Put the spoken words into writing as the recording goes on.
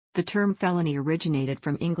The term felony originated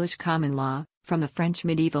from English common law, from the French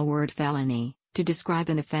medieval word felony, to describe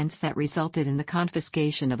an offense that resulted in the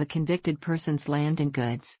confiscation of a convicted person's land and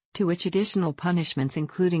goods, to which additional punishments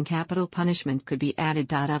including capital punishment could be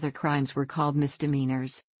added. Other crimes were called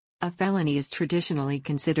misdemeanors. A felony is traditionally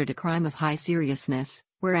considered a crime of high seriousness,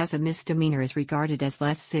 whereas a misdemeanor is regarded as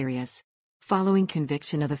less serious. Following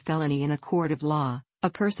conviction of a felony in a court of law,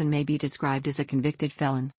 a person may be described as a convicted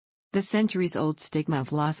felon. The centuries-old stigma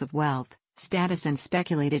of loss of wealth, status and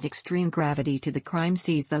speculated extreme gravity to the crime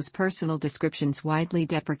sees those personal descriptions widely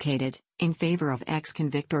deprecated, in favor of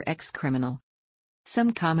ex-convict or ex-criminal.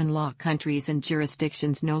 Some common law countries and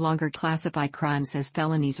jurisdictions no longer classify crimes as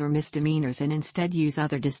felonies or misdemeanors and instead use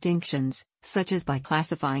other distinctions, such as by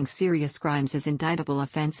classifying serious crimes as indictable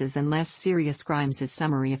offenses and less serious crimes as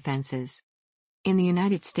summary offenses. In the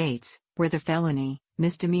United States, where the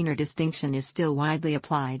felony-misdemeanor distinction is still widely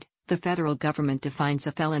applied, the federal government defines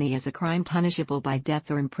a felony as a crime punishable by death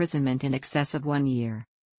or imprisonment in excess of 1 year.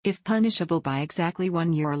 If punishable by exactly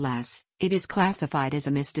 1 year or less, it is classified as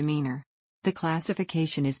a misdemeanor. The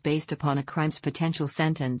classification is based upon a crime's potential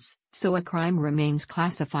sentence, so a crime remains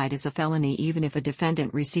classified as a felony even if a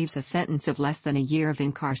defendant receives a sentence of less than a year of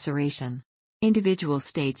incarceration. Individual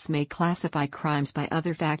states may classify crimes by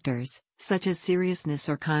other factors, such as seriousness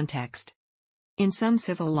or context. In some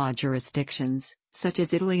civil law jurisdictions, such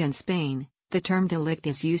as Italy and Spain, the term delict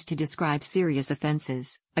is used to describe serious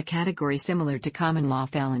offenses, a category similar to common law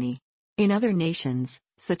felony. In other nations,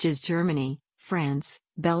 such as Germany, France,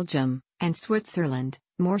 Belgium, and Switzerland,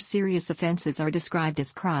 more serious offenses are described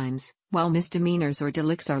as crimes, while misdemeanors or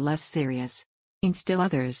delicts are less serious. In still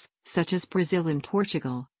others, such as Brazil and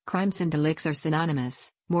Portugal, crimes and delicts are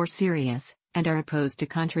synonymous, more serious, and are opposed to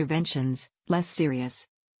contraventions, less serious.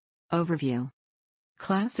 Overview.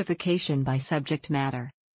 Classification by subject matter.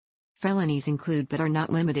 Felonies include but are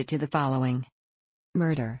not limited to the following: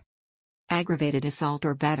 murder, aggravated assault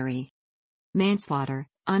or battery, manslaughter,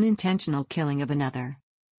 unintentional killing of another,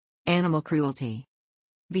 animal cruelty,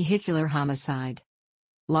 vehicular homicide,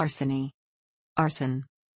 larceny, arson,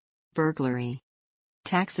 burglary,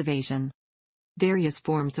 tax evasion, various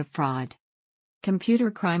forms of fraud, computer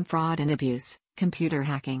crime, fraud and abuse, computer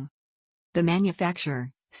hacking, the manufacture,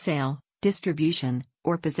 sale, distribution,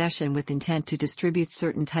 or possession with intent to distribute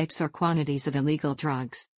certain types or quantities of illegal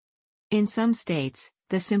drugs. In some states,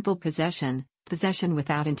 the simple possession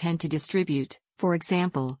without intent to distribute, for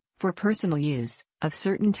example, for personal use, of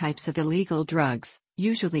certain types of illegal drugs,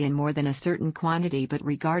 usually in more than a certain quantity but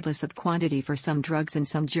regardless of quantity for some drugs in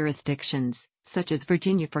some jurisdictions, such as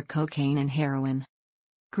Virginia for cocaine and heroin.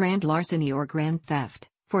 Grand larceny or grand theft,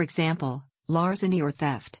 for example, larceny or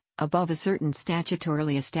theft, above a certain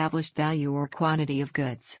statutorily established value or quantity of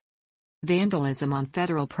goods. Vandalism on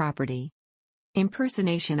federal property.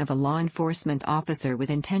 Impersonation of a law enforcement officer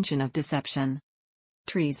with intention of deception.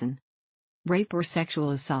 Treason. Rape or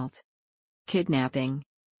sexual assault. Kidnapping.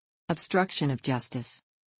 Obstruction of justice.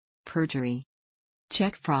 Perjury.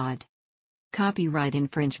 Check fraud. Copyright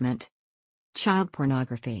infringement. Child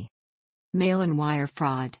pornography. Mail-and-wire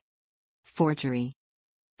fraud. Forgery.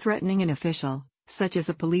 Threatening an official, such as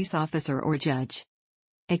a police officer or judge.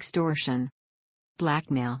 Extortion.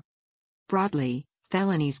 Blackmail. Broadly,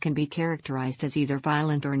 felonies can be characterized as either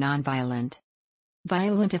violent or nonviolent.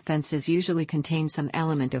 Violent offenses usually contain some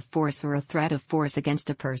element of force or a threat of force against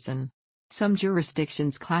a person. Some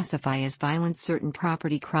jurisdictions classify as violent certain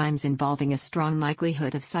property crimes involving a strong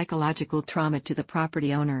likelihood of psychological trauma to the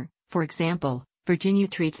property owner. For example, Virginia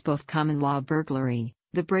treats both common law burglary,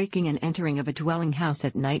 the breaking and entering of a dwelling house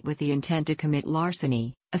at night with the intent to commit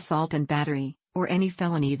larceny, assault and battery, or any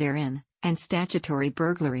felony therein, and statutory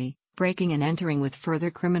burglary, breaking and entering with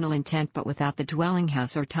further criminal intent but without the dwelling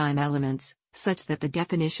house or time elements, such that the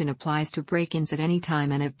definition applies to break-ins at any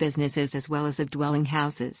time and of businesses as well as of dwelling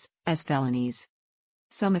houses, as felonies.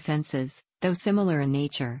 Some offenses, though similar in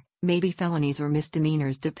nature, may be felonies or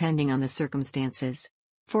misdemeanors depending on the circumstances.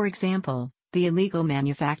 For example, the illegal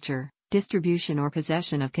manufacture, distribution or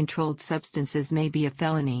possession of controlled substances may be a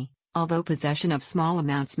felony, although possession of small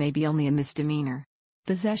amounts may be only a misdemeanor.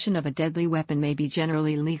 Possession of a deadly weapon may be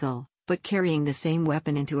generally legal, but carrying the same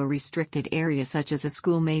weapon into a restricted area such as a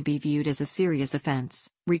school may be viewed as a serious offense,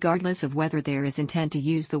 regardless of whether there is intent to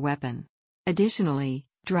use the weapon. Additionally,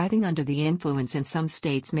 driving under the influence in some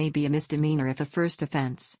states may be a misdemeanor if a first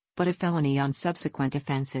offense, but a felony on subsequent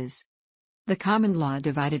offenses. The common law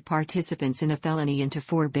divided participants in a felony into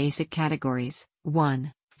 4 basic categories.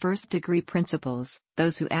 1. First-degree principals,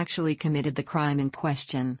 those who actually committed the crime in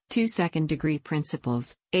question. 2. Second-degree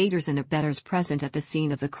principals, aiders and abettors present at the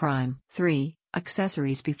scene of the crime. 3.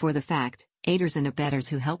 Accessories before the fact, aiders and abettors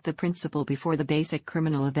who helped the principal before the basic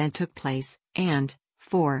criminal event took place, and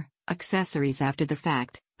 4. Accessories after the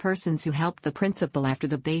fact, persons who helped the principal after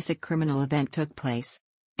the basic criminal event took place.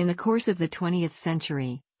 In the course of the 20th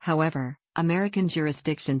century, however, American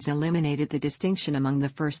jurisdictions eliminated the distinction among the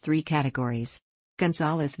first three categories.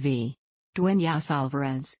 Gonzalez v.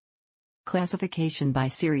 Dueñas-Alvarez. Classification by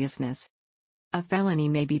seriousness. A felony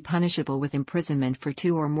may be punishable with imprisonment for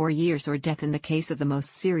 2 or more years or death in the case of the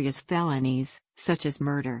most serious felonies, such as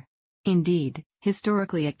murder. Indeed,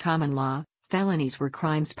 historically at common law, felonies were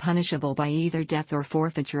crimes punishable by either death or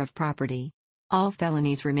forfeiture of property. All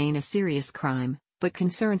felonies remain a serious crime, but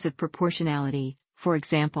concerns of proportionality, for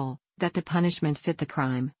example, that the punishment fit the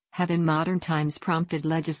crime, have in modern times prompted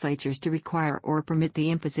legislatures to require or permit the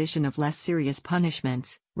imposition of less serious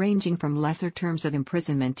punishments, ranging from lesser terms of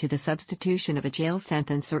imprisonment to the substitution of a jail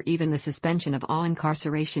sentence or even the suspension of all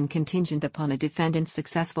incarceration contingent upon a defendant's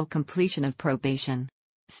successful completion of probation.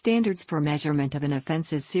 Standards for measurement of an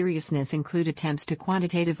offense's seriousness include attempts to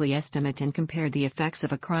quantitatively estimate and compare the effects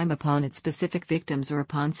of a crime upon its specific victims or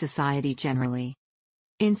upon society generally.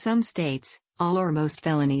 In some states, all or most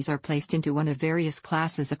felonies are placed into one of various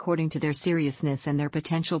classes according to their seriousness and their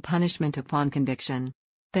potential punishment upon conviction.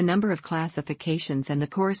 The number of classifications and the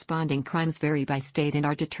corresponding crimes vary by state and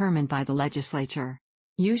are determined by the legislature.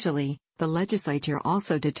 Usually, the legislature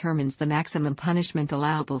also determines the maximum punishment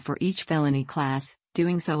allowable for each felony class.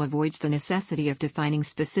 Doing so avoids the necessity of defining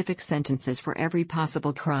specific sentences for every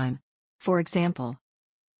possible crime. For example,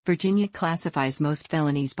 Virginia classifies most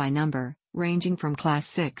felonies by number, ranging from Class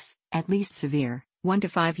 6, at least severe, 1 to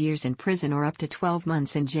 5 years in prison or up to 12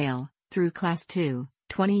 months in jail, through Class 2,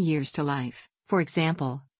 20 years to life, for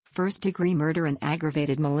example, first-degree murder and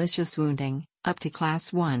aggravated malicious wounding, up to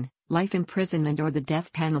Class 1, life imprisonment or the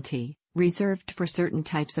death penalty, reserved for certain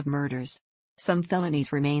types of murders. Some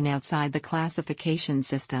felonies remain outside the classification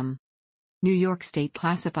system. New York State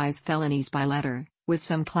classifies felonies by letter, with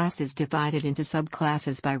some classes divided into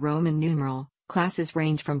subclasses by Roman numeral. Classes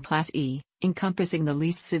range from Class E, encompassing the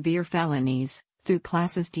least severe felonies, through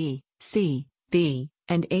Classes D, C, B,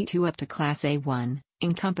 and A2 up to Class A1,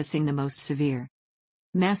 encompassing the most severe.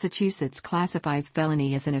 Massachusetts classifies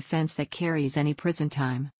felony as an offense that carries any prison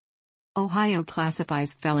time. Ohio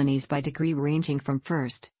classifies felonies by degree ranging from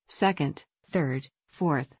first, second, third,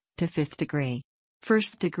 fourth, to fifth degree.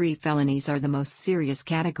 First-degree felonies are the most serious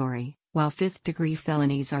category, while fifth-degree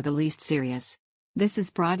felonies are the least serious. This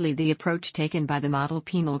is broadly the approach taken by the Model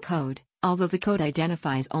Penal Code, although the code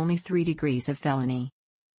identifies only 3 degrees of felony.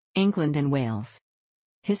 England and Wales.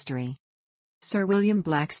 History. Sir William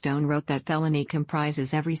Blackstone wrote that felony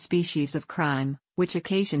comprises every species of crime, which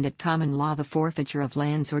occasioned at common law the forfeiture of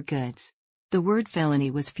lands or goods. The word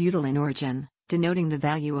felony was feudal in origin, denoting the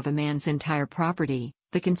value of a man's entire property,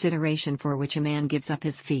 the consideration for which a man gives up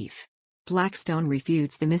his fief. Blackstone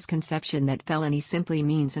refutes the misconception that felony simply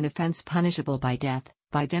means an offense punishable by death,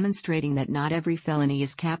 by demonstrating that not every felony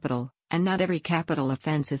is capital, and not every capital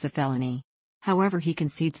offense is a felony. However, he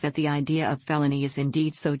concedes that the idea of felony is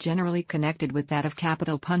indeed so generally connected with that of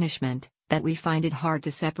capital punishment, that we find it hard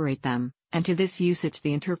to separate them, and to this usage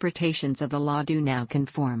the interpretations of the law do now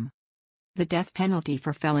conform. The death penalty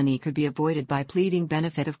for felony could be avoided by pleading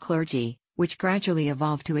benefit of clergy, which gradually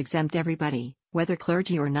evolved to exempt everybody, whether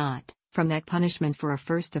clergy or not, from that punishment for a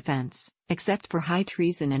first offense, except for high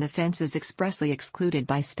treason and offenses expressly excluded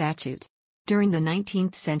by statute. During the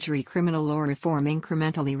 19th century, criminal law reform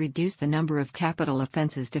incrementally reduced the number of capital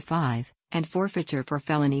offenses to 5, and forfeiture for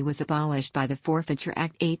felony was abolished by the Forfeiture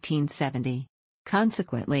Act 1870.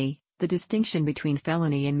 Consequently, the distinction between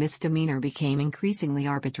felony and misdemeanor became increasingly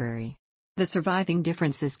arbitrary. The surviving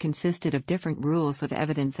differences consisted of different rules of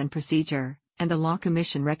evidence and procedure, and the Law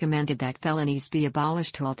Commission recommended that felonies be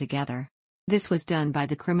abolished altogether. This was done by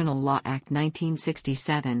the Criminal Law Act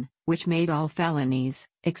 1967, which made all felonies,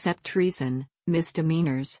 except treason,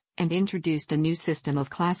 misdemeanors, and introduced a new system of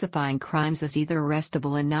classifying crimes as either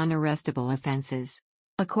arrestable and non-arrestable offenses.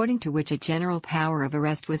 According to which a general power of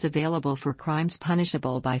arrest was available for crimes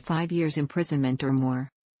punishable by 5 years imprisonment or more.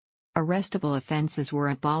 Arrestable offenses were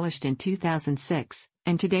abolished in 2006,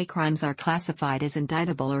 and today crimes are classified as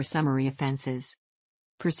indictable or summary offenses.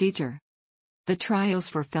 Procedure. The Trials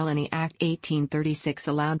for Felony Act 1836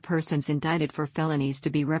 allowed persons indicted for felonies to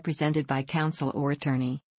be represented by counsel or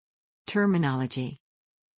attorney. Terminology.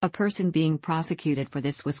 A person being prosecuted for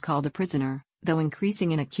this was called a prisoner, though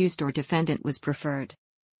increasing an accused or defendant was preferred.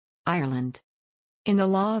 Ireland. In the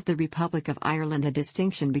law of the Republic of Ireland, the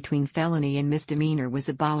distinction between felony and misdemeanor was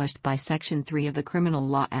abolished by Section 3 of the Criminal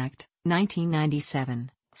Law Act,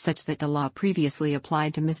 1997, such that the law previously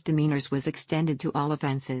applied to misdemeanors was extended to all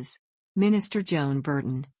offenses. Minister Joan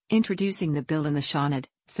Burton, introducing the bill in the Seanad,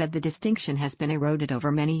 said the distinction has been eroded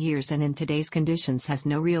over many years and in today's conditions has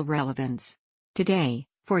no real relevance. Today,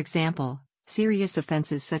 for example, serious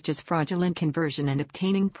offenses such as fraudulent conversion and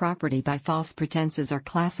obtaining property by false pretenses are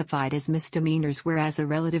classified as misdemeanors, whereas a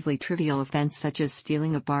relatively trivial offense such as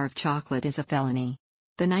stealing a bar of chocolate is a felony.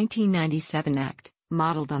 The 1997 Act,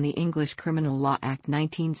 modeled on the English Criminal Law Act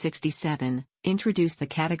 1967, introduced the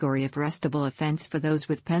category of arrestable offense for those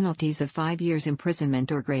with penalties of 5 years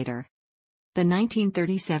imprisonment or greater. The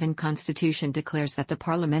 1937 Constitution declares that the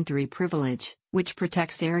parliamentary privilege, which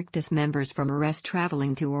protects erectus members from arrest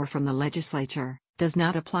traveling to or from the legislature, does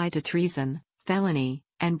not apply to treason, felony,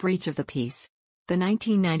 and breach of the peace. The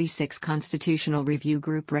 1996 Constitutional Review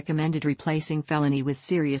Group recommended replacing felony with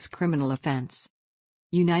serious criminal offense.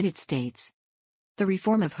 United States. The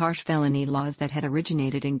reform of harsh felony laws that had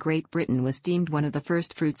originated in Great Britain was deemed one of the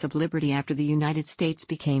first fruits of liberty after the United States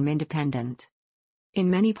became independent. In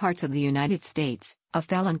many parts of the United States, a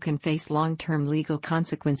felon can face long-term legal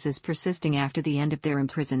consequences persisting after the end of their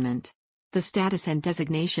imprisonment. The status and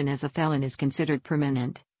designation as a felon is considered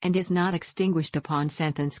permanent, and is not extinguished upon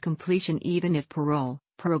sentence completion even if parole,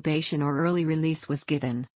 probation or early release was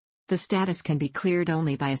given. The status can be cleared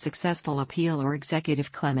only by a successful appeal or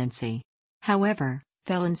executive clemency. However,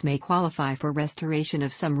 felons may qualify for restoration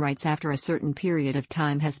of some rights after a certain period of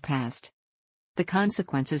time has passed. The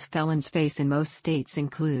consequences felons face in most states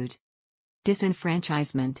include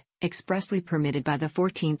disenfranchisement, expressly permitted by the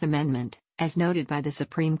 14th Amendment, as noted by the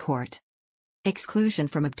Supreme Court. Exclusion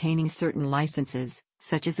from obtaining certain licenses,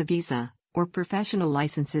 such as a visa, or professional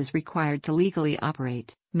licenses required to legally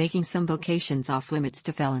operate, making some vocations off-limits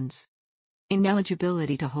to felons.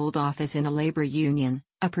 Ineligibility to hold office in a labor union,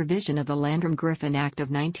 a provision of the Landrum-Griffin Act of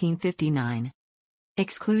 1959.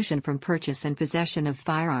 Exclusion from purchase and possession of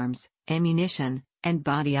firearms, ammunition, and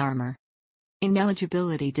body armor.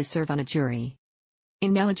 Ineligibility to serve on a jury.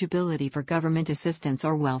 Ineligibility for government assistance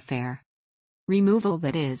or welfare. Removal,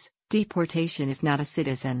 that is, deportation if not a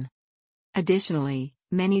citizen. Additionally,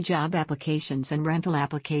 many job applications and rental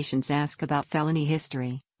applications ask about felony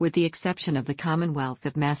history, with the exception of the Commonwealth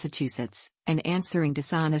of Massachusetts, and answering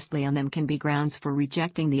dishonestly on them can be grounds for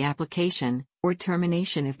rejecting the application, or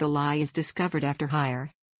termination if the lie is discovered after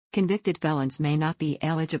hire. Convicted felons may not be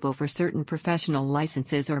eligible for certain professional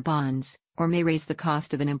licenses or bonds, or may raise the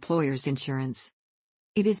cost of an employer's insurance.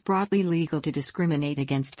 It is broadly legal to discriminate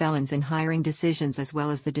against felons in hiring decisions as well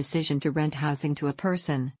as the decision to rent housing to a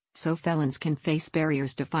person, so felons can face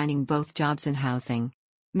barriers to finding both jobs and housing.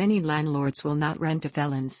 Many landlords will not rent to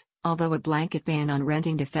felons, although a blanket ban on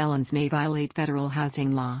renting to felons may violate federal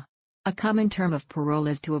housing law. A common term of parole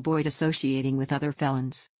is to avoid associating with other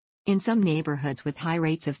felons. In some neighborhoods with high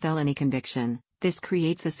rates of felony conviction, this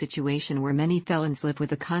creates a situation where many felons live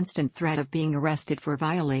with the constant threat of being arrested for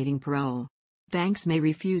violating parole. Banks may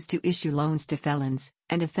refuse to issue loans to felons,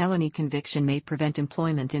 and a felony conviction may prevent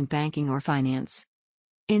employment in banking or finance.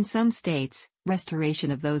 In some states,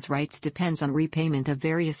 restoration of those rights depends on repayment of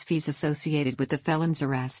various fees associated with the felon's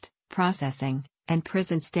arrest, processing, and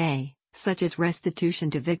prison stay, such as restitution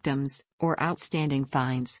to victims, or outstanding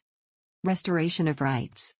fines. Restoration of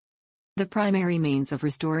rights. The primary means of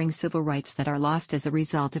restoring civil rights that are lost as a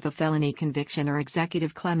result of a felony conviction are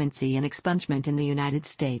executive clemency and expungement in the United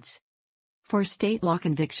States. For state law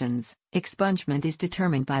convictions, expungement is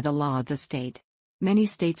determined by the law of the state. Many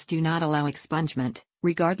states do not allow expungement,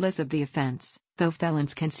 regardless of the offense, though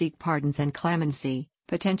felons can seek pardons and clemency,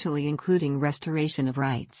 potentially including restoration of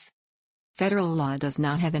rights. Federal law does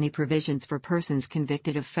not have any provisions for persons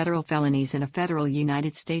convicted of federal felonies in a federal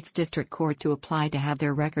United States District Court to apply to have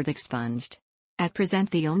their record expunged. At present,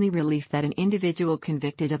 the only relief that an individual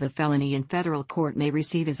convicted of a felony in federal court may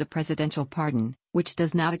receive is a presidential pardon, which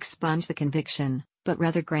does not expunge the conviction, but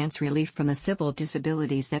rather grants relief from the civil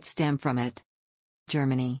disabilities that stem from it.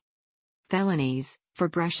 Germany. Felonies,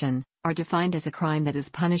 Verbrechen, are defined as a crime that is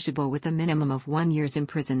punishable with a minimum of 1 year's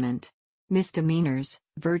imprisonment. Misdemeanors,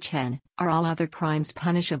 Verbrechen, are all other crimes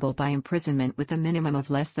punishable by imprisonment with a minimum of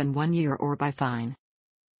less than 1 year or by fine.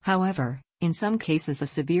 However, in some cases a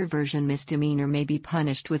severe version misdemeanor may be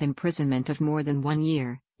punished with imprisonment of more than 1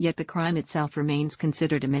 year, yet the crime itself remains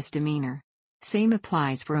considered a misdemeanor. Same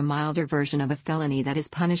applies for a milder version of a felony that is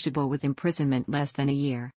punishable with imprisonment less than a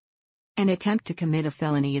year. An attempt to commit a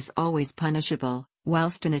felony is always punishable,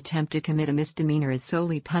 whilst an attempt to commit a misdemeanor is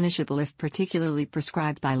solely punishable if particularly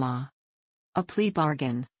prescribed by law. A plea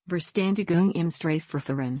bargain, Verständigung im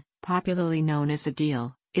Strafverfahren, popularly known as a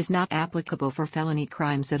deal, is not applicable for felony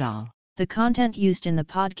crimes at all. The content used in the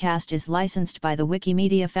podcast is licensed by the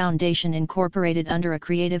Wikimedia Foundation Incorporated under a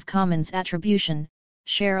Creative Commons Attribution,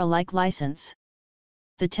 share alike license.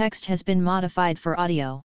 The text has been modified for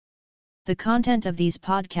audio. The content of these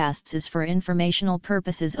podcasts is for informational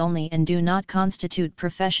purposes only and do not constitute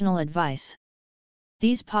professional advice.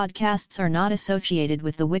 These podcasts are not associated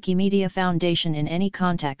with the Wikimedia Foundation in any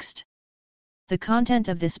context. The content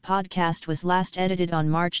of this podcast was last edited on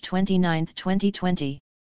March 29, 2020.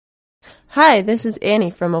 Hi, this is Annie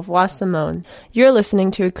from Au revoir Simone. You're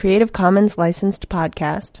listening to a Creative Commons licensed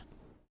podcast.